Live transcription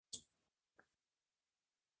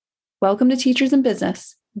Welcome to Teachers in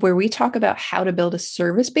Business, where we talk about how to build a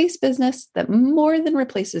service-based business that more than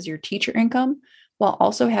replaces your teacher income while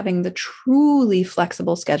also having the truly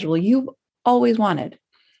flexible schedule you've always wanted.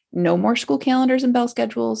 No more school calendars and bell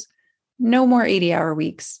schedules, no more 80-hour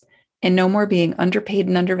weeks, and no more being underpaid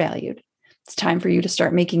and undervalued. It's time for you to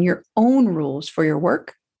start making your own rules for your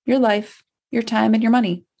work, your life, your time, and your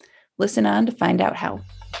money. Listen on to find out how.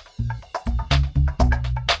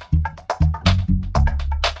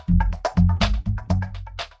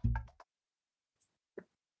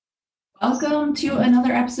 Welcome to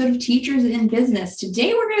another episode of Teachers in Business.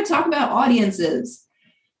 Today, we're going to talk about audiences.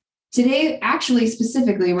 Today, actually,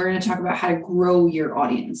 specifically, we're going to talk about how to grow your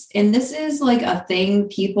audience. And this is like a thing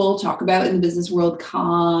people talk about in the business world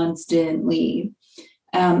constantly.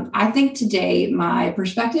 I think today, my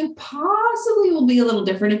perspective possibly will be a little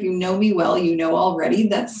different. If you know me well, you know already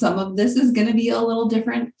that some of this is going to be a little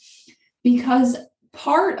different because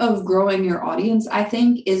part of growing your audience, I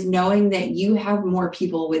think, is knowing that you have more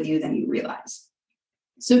people with you than you realize.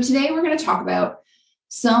 So today we're going to talk about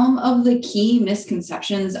some of the key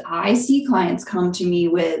misconceptions I see clients come to me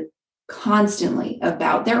with constantly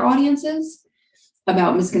about their audiences,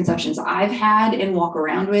 about misconceptions I've had and walk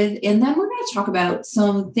around with. And then we're going to talk about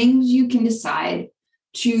some things you can decide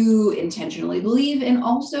to intentionally believe and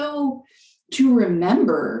also to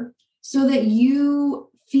remember so that you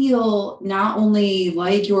feel not only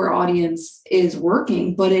like your audience is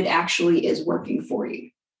working, but it actually is working for you.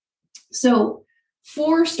 So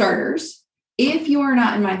for starters, if you are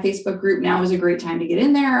not in my Facebook group, now is a great time to get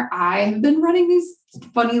in there. I have been running these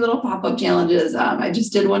funny little pop-up challenges. I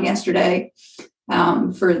just did one yesterday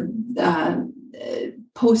for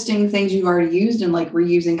posting things you've already used and like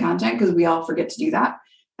reusing content because we all forget to do that.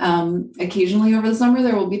 Occasionally over the summer,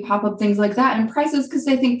 there will be pop-up things like that and prizes because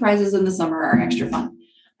I think prizes in the summer are extra fun.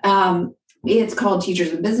 It's called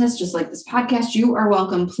Teachers in Business, just like this podcast. You are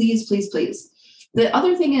welcome. Please, please, please. The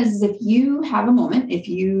other thing is if you have a moment, if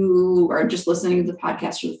you are just listening to the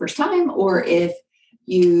podcast for the first time, or if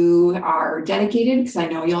you are dedicated, because I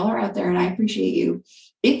know y'all are out there and I appreciate you.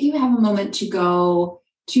 If you have a moment to go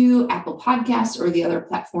to Apple Podcasts or the other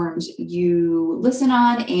platforms you listen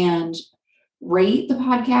on and rate the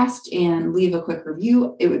podcast and leave a quick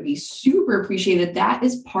review, it would be super appreciated. That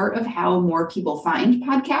is part of how more people find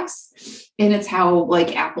podcasts. And it's how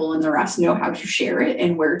like Apple and the rest know how to share it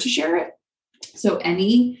and where to share it. So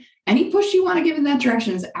any push you want to give in that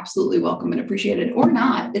direction is absolutely welcome and appreciated, or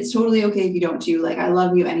not. It's totally okay if you don't too. Like I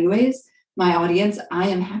love you anyways. My audience, I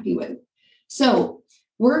am happy with. So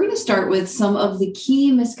we're going to start with some of the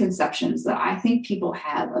key misconceptions that I think people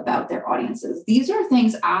have about their audiences. These are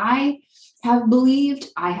things I have believed.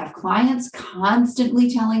 I have clients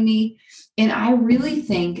constantly telling me, and I really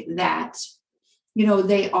think that,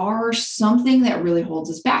 they are something that really holds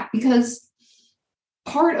us back because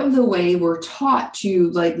part of the way we're taught to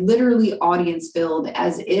like literally audience build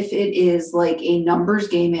as if it is like a numbers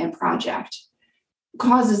game and project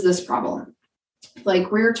causes this problem.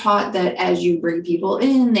 Like we're taught that as you bring people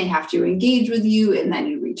in, they have to engage with you and then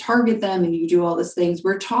you retarget them and you do all these things.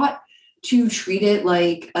 We're taught to treat it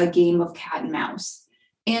like a game of cat and mouse.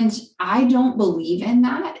 And I don't believe in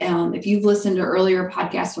that. If you've listened to earlier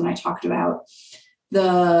podcasts when I talked about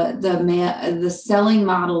the selling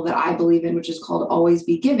model that I believe in, which is called Always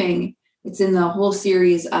Be Giving, it's in the whole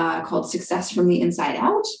series called Success from the Inside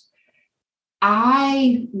Out.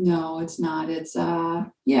 No, it's not. It's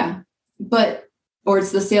or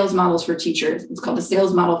it's the sales models for teachers. It's called the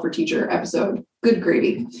Sales Model for Teacher episode. Good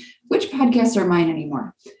gravy. Which podcasts are mine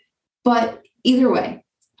anymore? But either way,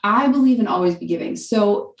 I believe in Always Be Giving.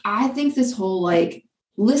 So I think this whole like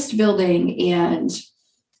list building and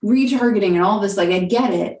retargeting and all this, like I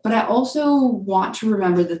get it, but I also want to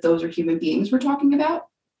remember that those are human beings we're talking about.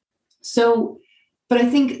 So, but I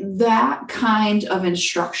think that kind of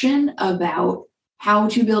instruction about how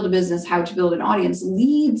to build a business, how to build an audience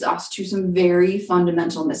leads us to some very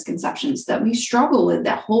fundamental misconceptions that we struggle with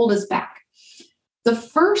that hold us back. The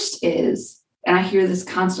first is, and I hear this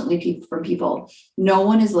constantly from people, no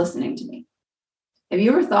one is listening to me. Have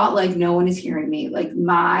you ever thought like no one is hearing me? Like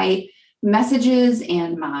my messages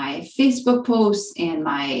and my Facebook posts and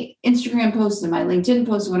my Instagram posts and my LinkedIn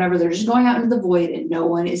posts, whatever, they're just going out into the void and no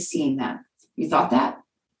one is seeing them. You thought that?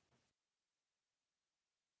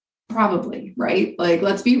 Probably, right? Like,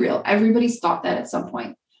 let's be real. Everybody's thought that at some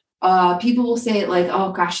point. People will say it like,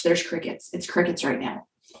 oh gosh, there's crickets. It's crickets right now.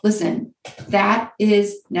 Listen, that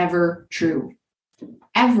is never true.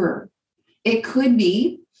 Ever. It could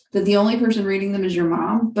be that the only person reading them is your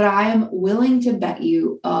mom, but I am willing to bet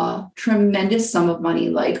you a tremendous sum of money,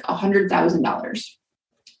 like $100,000,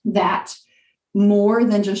 that more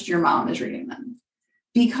than just your mom is reading them.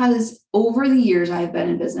 Because over the years I've been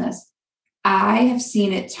in business, I have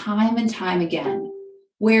seen it time and time again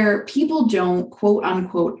where people don't quote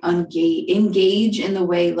unquote engage in the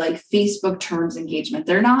way like Facebook terms engagement.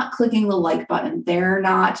 They're not clicking the like button. They're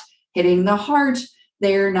not hitting the heart.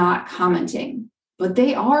 They're not commenting, but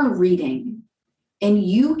they are reading. And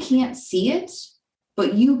you can't see it,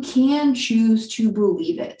 but you can choose to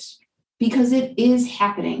believe it because it is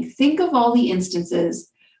happening. Think of all the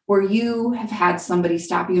instances where you have had somebody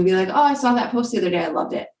stop you and be like, oh, I saw that post the other day. I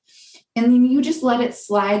loved it. And then you just let it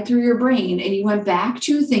slide through your brain and you went back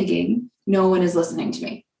to thinking, no one is listening to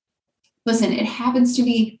me. Listen, it happens to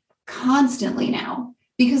me constantly now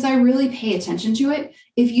because I really pay attention to it.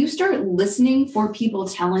 If you start listening for people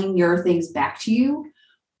telling your things back to you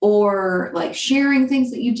or like sharing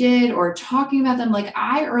things that you did or talking about them, like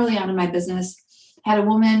I early on in my business had a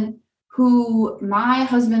woman who my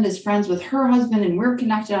husband is friends with her husband and we're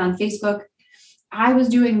connected on Facebook. I was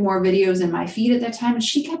doing more videos in my feed at that time and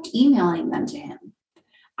she kept emailing them to him.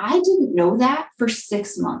 I didn't know that for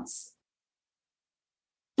 6 months.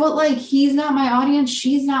 But like, he's not my audience.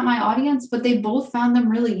 She's not my audience, but they both found them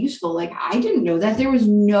really useful. Like, I didn't know that. There was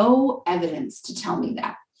no evidence to tell me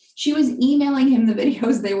that. She was emailing him the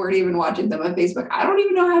videos. They weren't even watching them on Facebook. I don't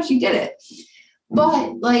even know how she did it.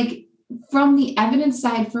 But like, from the evidence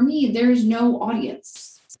side, for me, there's no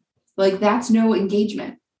audience. Like, that's no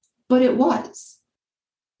engagement. But it was.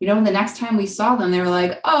 You know, and the next time we saw them, they were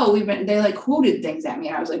like, oh, they like quoted things at me.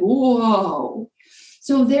 And I was like, whoa.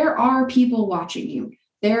 So there are people watching you.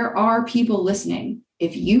 There are people listening.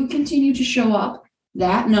 If you continue to show up,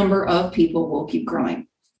 that number of people will keep growing.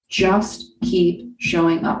 Just keep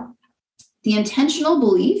showing up. The intentional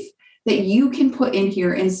belief that you can put in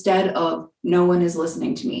here instead of no one is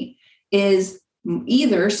listening to me is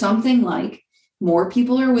either something like more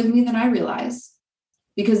people are with me than I realize,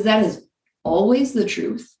 because that is always the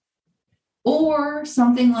truth, or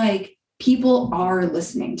something like people are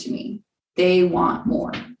listening to me. They want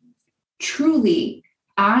more. Truly,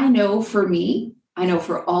 I know for me, I know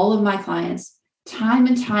for all of my clients, time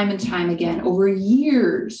and time and time again, over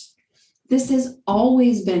years, this has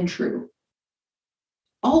always been true.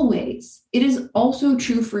 Always. It is also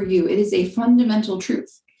true for you. It is a fundamental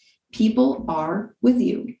truth. People are with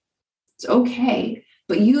you. It's okay,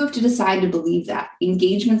 but you have to decide to believe that.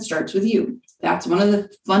 Engagement starts with you. That's one of the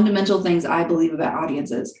fundamental things I believe about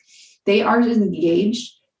audiences. They are as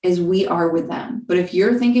engaged as we are with them. But if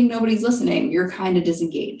you're thinking nobody's listening, you're kind of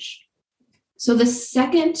disengaged. So the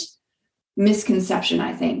second misconception,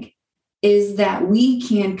 I think, is that we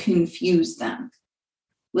can confuse them.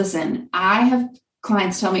 Listen, I have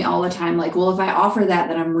clients tell me all the time, like, well, if I offer that,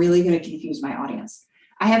 then I'm really going to confuse my audience.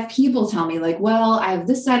 I have people tell me like, well, I have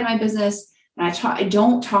this side of my business and I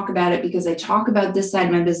don't talk about it because I talk about this side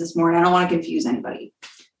of my business more and I don't want to confuse anybody.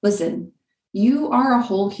 Listen, you are a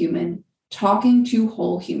whole human talking to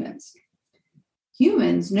whole humans.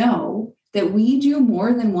 Humans know that we do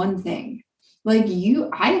more than one thing. Like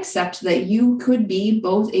I accept that you could be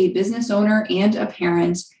both a business owner and a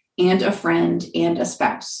parent and a friend and a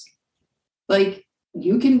spouse. Like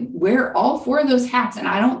you can wear all four of those hats and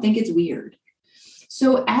I don't think it's weird.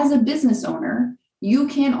 So as a business owner, you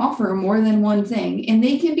can offer more than one thing and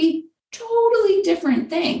they can be totally different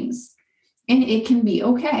things and it can be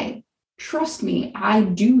okay. Trust me, I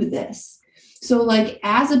do this. So like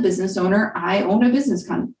as a business owner, I own a business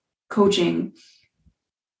coaching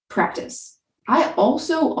practice. I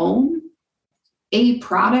also own a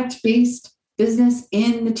product-based business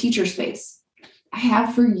in the teacher space. I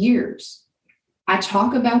have for years. I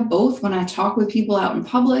talk about both when I talk with people out in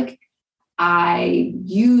public. I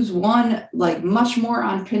use one like much more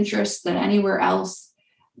on Pinterest than anywhere else.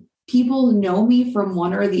 People know me from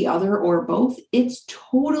one or the other or both. It's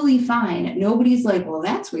totally fine. Nobody's like, well,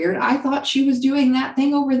 that's weird. I thought she was doing that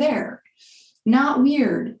thing over there. Not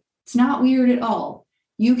weird. It's not weird at all.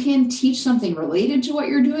 You can teach something related to what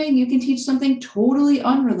you're doing. You can teach something totally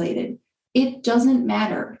unrelated. It doesn't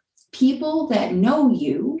matter. People that know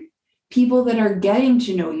you, people that are getting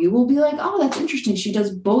to know you will be like, oh, that's interesting. She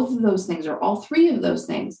does both of those things or all three of those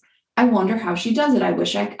things. I wonder how she does it. I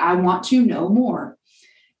wish I want to know more.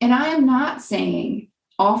 And I am not saying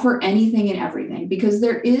offer anything and everything because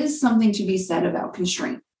there is something to be said about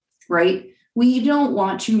constraint, right? We don't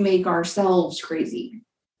want to make ourselves crazy.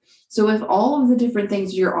 So if all of the different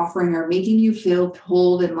things you're offering are making you feel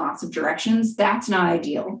pulled in lots of directions, that's not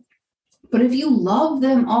ideal. But if you love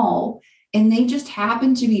them all and they just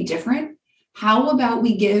happen to be different, how about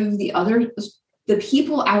we give the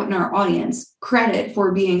people out in our audience credit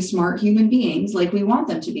for being smart human beings like we want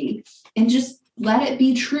them to be, and just let it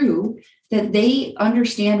be true that they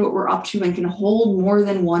understand what we're up to and can hold more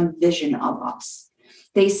than one vision of us.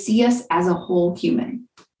 They see us as a whole human.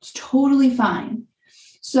 It's totally fine.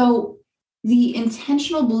 So the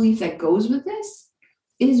intentional belief that goes with this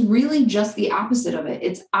is really just the opposite of it.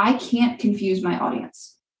 It's, I can't confuse my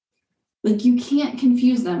audience. Like, you can't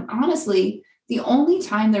confuse them. Honestly, the only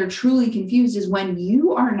time they're truly confused is when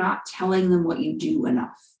you are not telling them what you do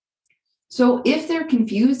enough. So if they're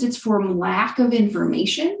confused, it's from lack of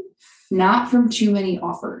information, not from too many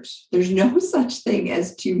offers. There's no such thing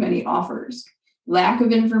as too many offers. Lack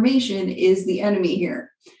of information is the enemy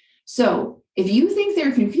here. So if you think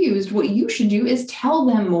they're confused, what you should do is tell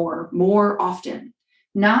them more often,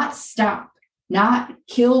 not stop, not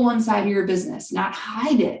kill one side of your business, not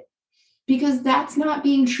hide it, because that's not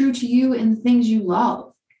being true to you and the things you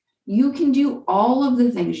love. You can do all of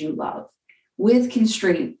the things you love with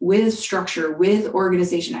constraint, with structure, with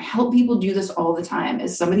organization. I help people do this all the time.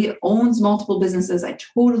 As somebody that owns multiple businesses, I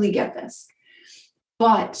totally get this.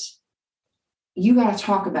 But you got to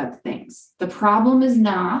talk about the things. The problem is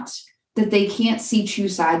not that they can't see two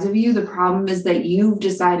sides of you. The problem is that you've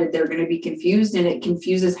decided they're going to be confused, and it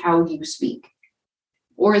confuses how you speak.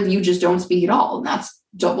 Or you just don't speak at all. And that's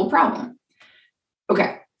double problem.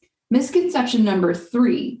 Okay. Misconception number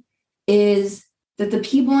 3 is that the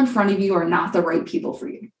people in front of you are not the right people for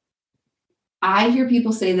you. I hear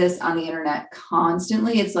people say this on the internet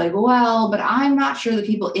constantly. It's like, well, but I'm not sure the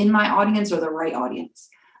people in my audience are the right audience.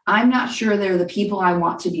 I'm not sure they're the people I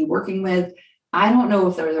want to be working with. I don't know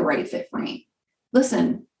if they're the right fit for me.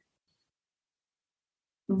 Listen,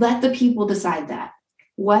 let the people decide that.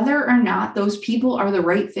 Whether or not those people are the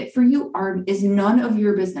right fit for you is none of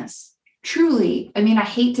your business. Truly. I mean, I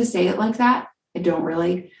hate to say it like that. I don't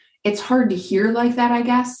really. It's hard to hear like that, I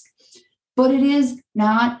guess. But it is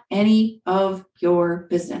not any of your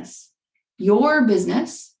business. Your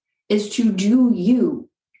business is to do you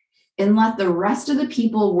and let the rest of the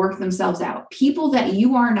people work themselves out. People that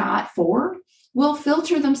you are not for will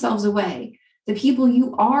filter themselves away. The people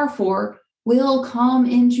you are for will come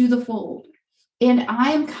into the fold. And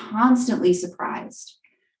I am constantly surprised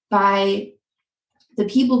by the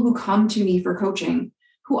people who come to me for coaching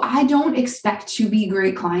who I don't expect to be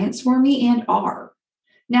great clients for me and are.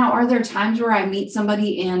 Now, are there times where I meet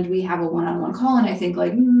somebody and we have a one-on-one call and I think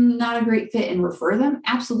like, not a great fit and refer them?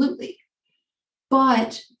 Absolutely.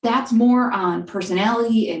 But that's more on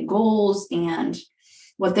personality and goals and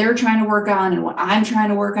what they're trying to work on and what I'm trying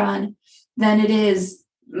to work on than it is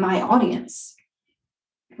my audience,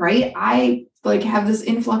 right? I have this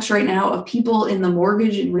influx right now of people in the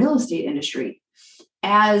mortgage and real estate industry.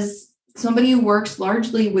 As somebody who works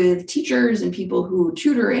largely with teachers and people who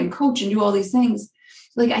tutor and coach and do all these things,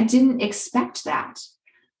 I didn't expect that,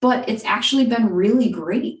 but it's actually been really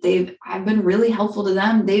great. I've been really helpful to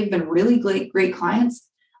them. They've been really great clients.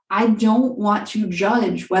 I don't want to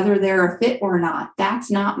judge whether they're a fit or not.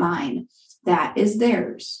 That's not mine. That is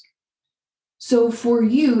theirs. So for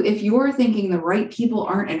you, if you're thinking the right people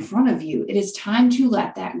aren't in front of you, it is time to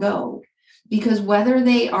let that go, because whether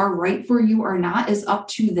they are right for you or not is up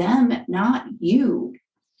to them, not you.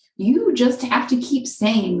 You just have to keep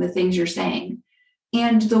saying the things you're saying.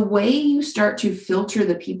 And the way you start to filter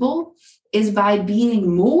the people is by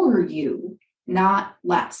being more you, not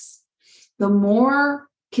less. The more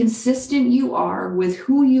consistent you are with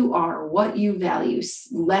who you are, what you value,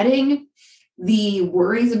 letting the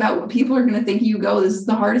worries about what people are going to think you go, this is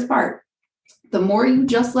the hardest part. The more you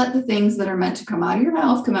just let the things that are meant to come out of your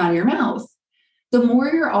mouth come out of your mouth, the more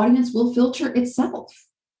your audience will filter itself.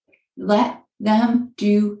 Let them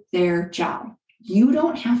do their job. You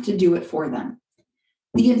don't have to do it for them.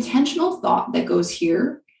 The intentional thought that goes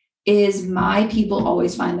here is my people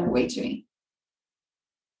always find their way to me.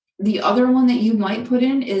 The other one that you might put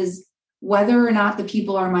in is whether or not the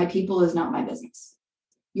people are my people is not my business.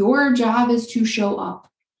 Your job is to show up.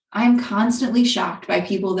 I'm constantly shocked by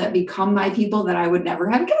people that become my people that I would never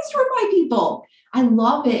have guessed were my people. I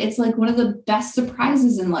love it. It's like one of the best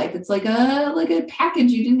surprises in life. It's like a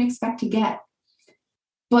package you didn't expect to get.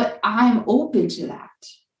 But I'm open to that.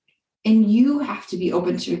 And you have to be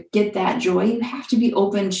open to get that joy. You have to be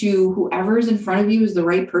open to whoever's in front of you is the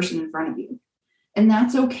right person in front of you. And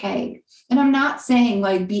that's okay. And I'm not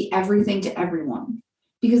saying be everything to everyone,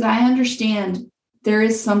 because I understand there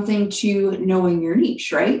is something to knowing your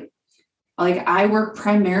niche, right? I work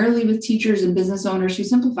primarily with teachers and business owners who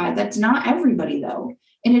simplify. That's not everybody though.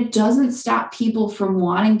 And it doesn't stop people from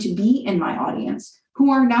wanting to be in my audience who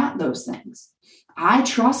are not those things. I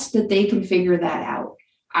trust that they can figure that out.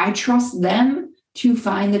 I trust them to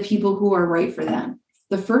find the people who are right for them.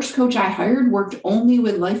 The first coach I hired worked only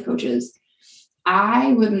with life coaches.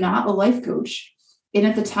 I was not a life coach. And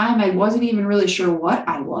at the time, I wasn't even really sure what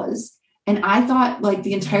I was. And I thought like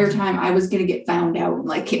the entire time I was going to get found out and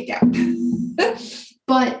like kicked out.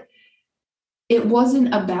 But it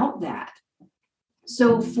wasn't about that.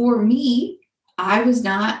 So for me, I was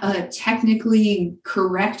not a technically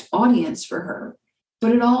correct audience for her,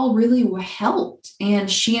 but it all really helped. And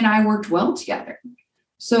she and I worked well together.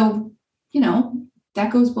 So,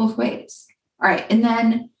 that goes both ways. All right. And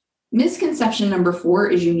then misconception number 4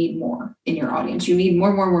 is you need more in your audience. You need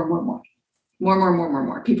more.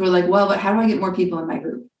 People are like, well, but how do I get more people in my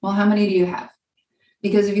group? Well, how many do you have?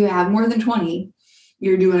 Because if you have more than 20,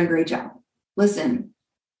 you're doing a great job. Listen,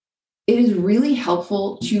 it is really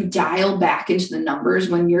helpful to dial back into the numbers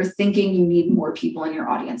when you're thinking you need more people in your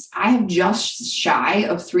audience. I have just shy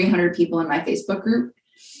of 300 people in my Facebook group.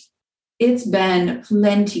 It's been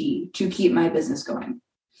plenty to keep my business going.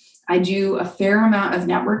 I do a fair amount of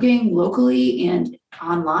networking locally and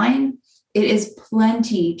online. It is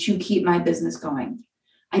plenty to keep my business going.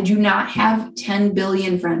 I do not have 10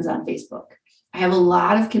 billion friends on Facebook. I have a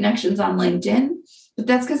lot of connections on LinkedIn, but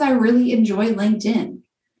that's because I really enjoy LinkedIn.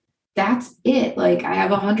 That's it. Like I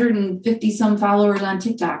have 150 some followers on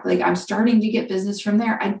TikTok. Like I'm starting to get business from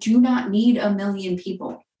there. I do not need a million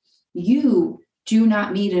people. You do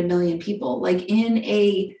not need a million people. Like in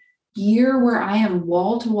a year where I am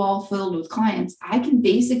wall to wall filled with clients, I can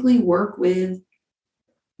basically work with,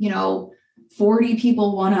 40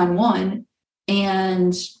 people one-on-one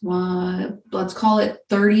and let's call it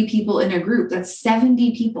 30 people in a group. That's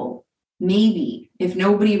 70 people, maybe, if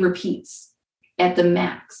nobody repeats at the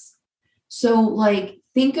max. So like,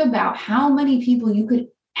 think about how many people you could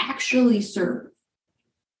actually serve.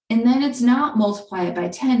 And then it's not multiply it by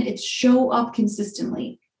 10, it's show up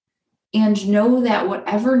consistently and know that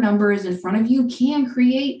whatever number is in front of you can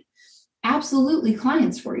create absolutely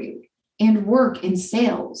clients for you and work in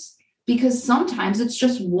sales. Because sometimes it's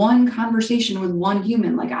just one conversation with one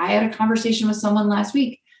human. Like I had a conversation with someone last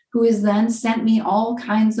week who has then sent me all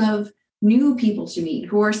kinds of new people to meet,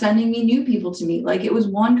 who are sending me new people to meet. Like it was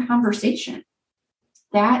one conversation.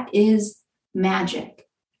 That is magic.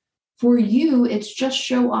 For you, it's just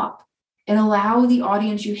show up and allow the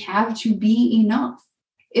audience you have to be enough.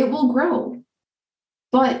 It will grow.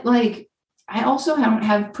 But like, I also don't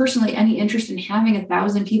have personally any interest in having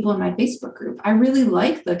 1,000 people in my Facebook group. I really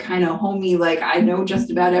like the kind of homey, like I know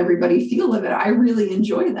just about everybody feel of it. I really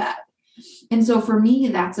enjoy that. And so for me,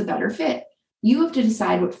 that's a better fit. You have to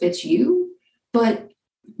decide what fits you, but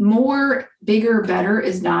more, bigger, better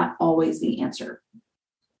is not always the answer.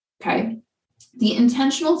 Okay. The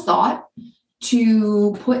intentional thought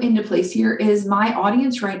to put into place here is my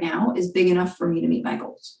audience right now is big enough for me to meet my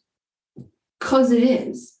goals. Because it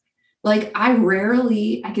is. Like I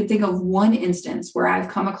could think of one instance where I've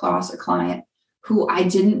come across a client who I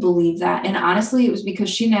didn't believe that. And honestly, it was because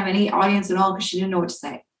she didn't have any audience at all because she didn't know what to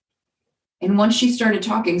say. And once she started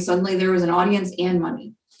talking, suddenly there was an audience and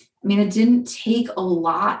money. I mean, it didn't take a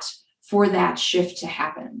lot for that shift to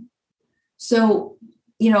happen. So,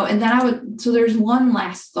 and then so there's one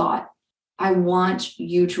last thought I want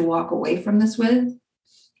you to walk away from this with.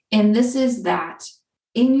 And this is that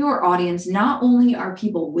in your audience, not only are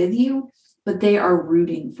people with you, but they are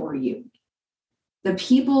rooting for you. The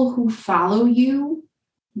people who follow you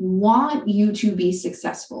want you to be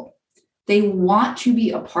successful. They want to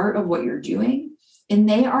be a part of what you're doing, and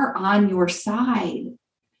they are on your side.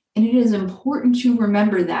 And it is important to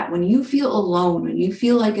remember that when you feel alone, when you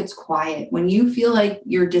feel like it's quiet, when you feel like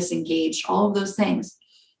you're disengaged, all of those things,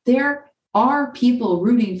 there are people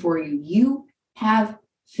rooting for you. You have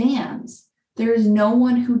fans. There is no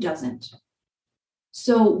one who doesn't.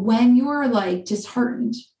 So when you're like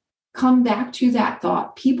disheartened, come back to that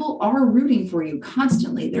thought. People are rooting for you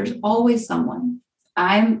constantly. There's always someone.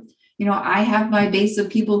 I have my base of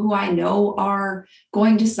people who I know are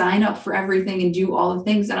going to sign up for everything and do all the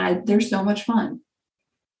things. And they're so much fun.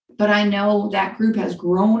 But I know that group has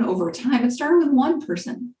grown over time. It started with one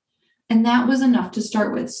person, and that was enough to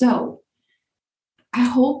start with. So I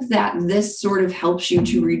hope that this sort of helps you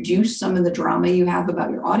to reduce some of the drama you have about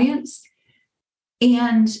your audience.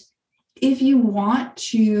 And if you want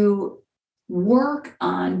to work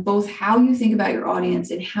on both how you think about your audience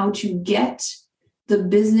and how to get the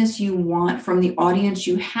business you want from the audience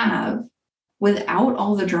you have without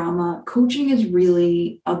all the drama, coaching is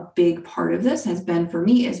really a big part of this, has been for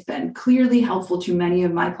me, has been clearly helpful to many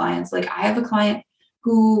of my clients. Like I have a client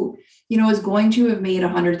who, is going to have made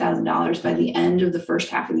 $100,000 by the end of the first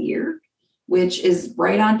half of the year, which is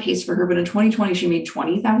right on pace for her. But in 2020, she made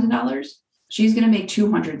 $20,000. She's going to make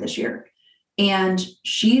 $200,000 this year. And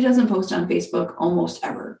she doesn't post on Facebook almost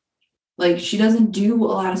ever. Like she doesn't do a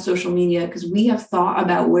lot of social media because we have thought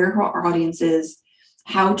about where her audience is,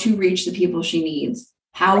 how to reach the people she needs,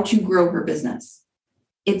 how to grow her business.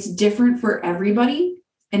 It's different for everybody,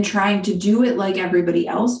 and trying to do it like everybody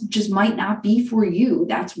else just might not be for you.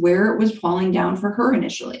 That's where it was falling down for her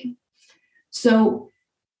initially. So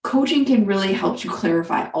coaching can really help you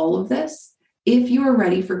clarify all of this. If you are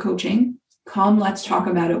ready for coaching, come, let's talk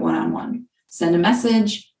about it one-on-one. Send a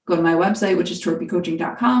message, go to my website, which is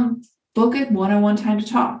torpycoaching.com, book a one-on-one time to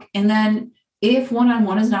talk. And then if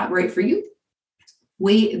one-on-one is not right for you,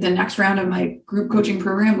 wait the next round of my group coaching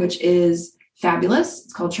program, which is fabulous.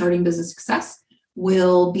 It's called Charting Business Success,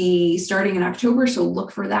 will be starting in October. So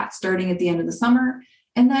look for that starting at the end of the summer.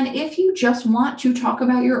 And then if you just want to talk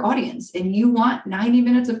about your audience and you want 90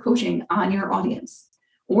 minutes of coaching on your audience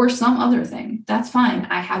or some other thing, that's fine.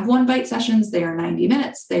 I have One Bite sessions. They are 90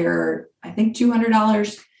 minutes. They're, I think,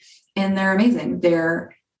 $200, and they're amazing.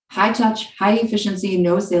 They're high touch, high efficiency,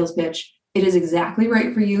 no sales pitch. It is exactly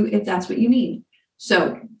right for you if that's what you need.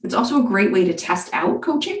 So it's also a great way to test out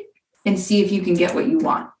coaching and see if you can get what you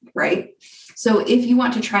want, right? So if you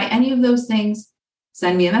want to try any of those things,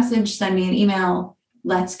 send me a message, send me an email,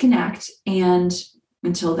 let's connect. And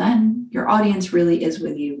until then, your audience really is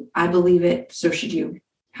with you. I believe it. So should you.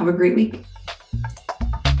 Have a great week.